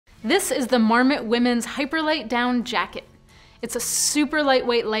This is the Marmot Women's Hyperlight Down Jacket. It's a super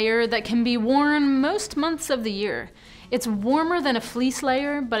lightweight layer that can be worn most months of the year. It's warmer than a fleece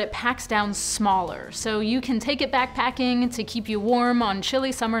layer, but it packs down smaller, so you can take it backpacking to keep you warm on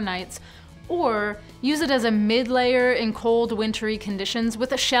chilly summer nights, or use it as a mid-layer in cold, wintry conditions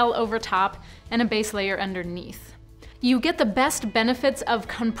with a shell over top and a base layer underneath. You get the best benefits of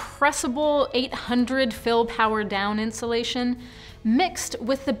compressible 800 fill power down insulation, mixed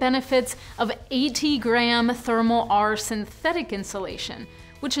with the benefits of 80-gram thermal R synthetic insulation,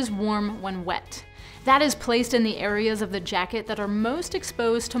 which is warm when wet. That is placed in the areas of the jacket that are most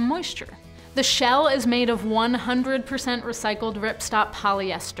exposed to moisture. The shell is made of 100% recycled ripstop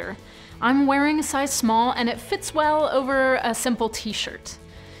polyester. I'm wearing a size small and it fits well over a simple t-shirt.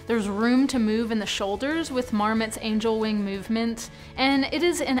 There's room to move in the shoulders with Marmot's angel wing movement, and it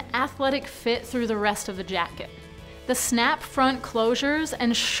is an athletic fit through the rest of the jacket. The snap front closures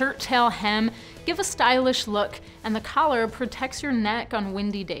and shirt tail hem give a stylish look, and the collar protects your neck on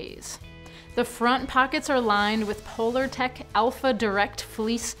windy days. The front pockets are lined with Polartec Alpha Direct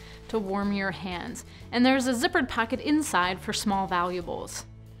fleece to warm your hands, and there's a zippered pocket inside for small valuables.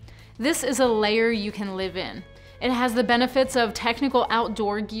 This is a layer you can live in. It has the benefits of technical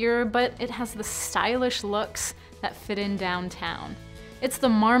outdoor gear, but it has the stylish looks that fit in downtown. It's the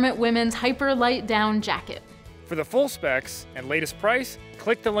Marmot Women's Hyperlight Down Jacket. For the full specs and latest price,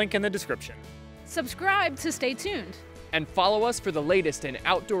 click the link in the description. Subscribe to stay tuned. And follow us for the latest in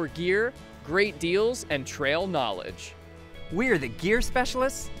outdoor gear, great deals, and trail knowledge. We're the gear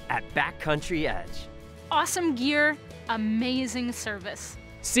specialists at Backcountry Edge. Awesome gear, amazing service.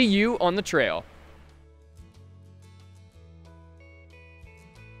 See you on the trail.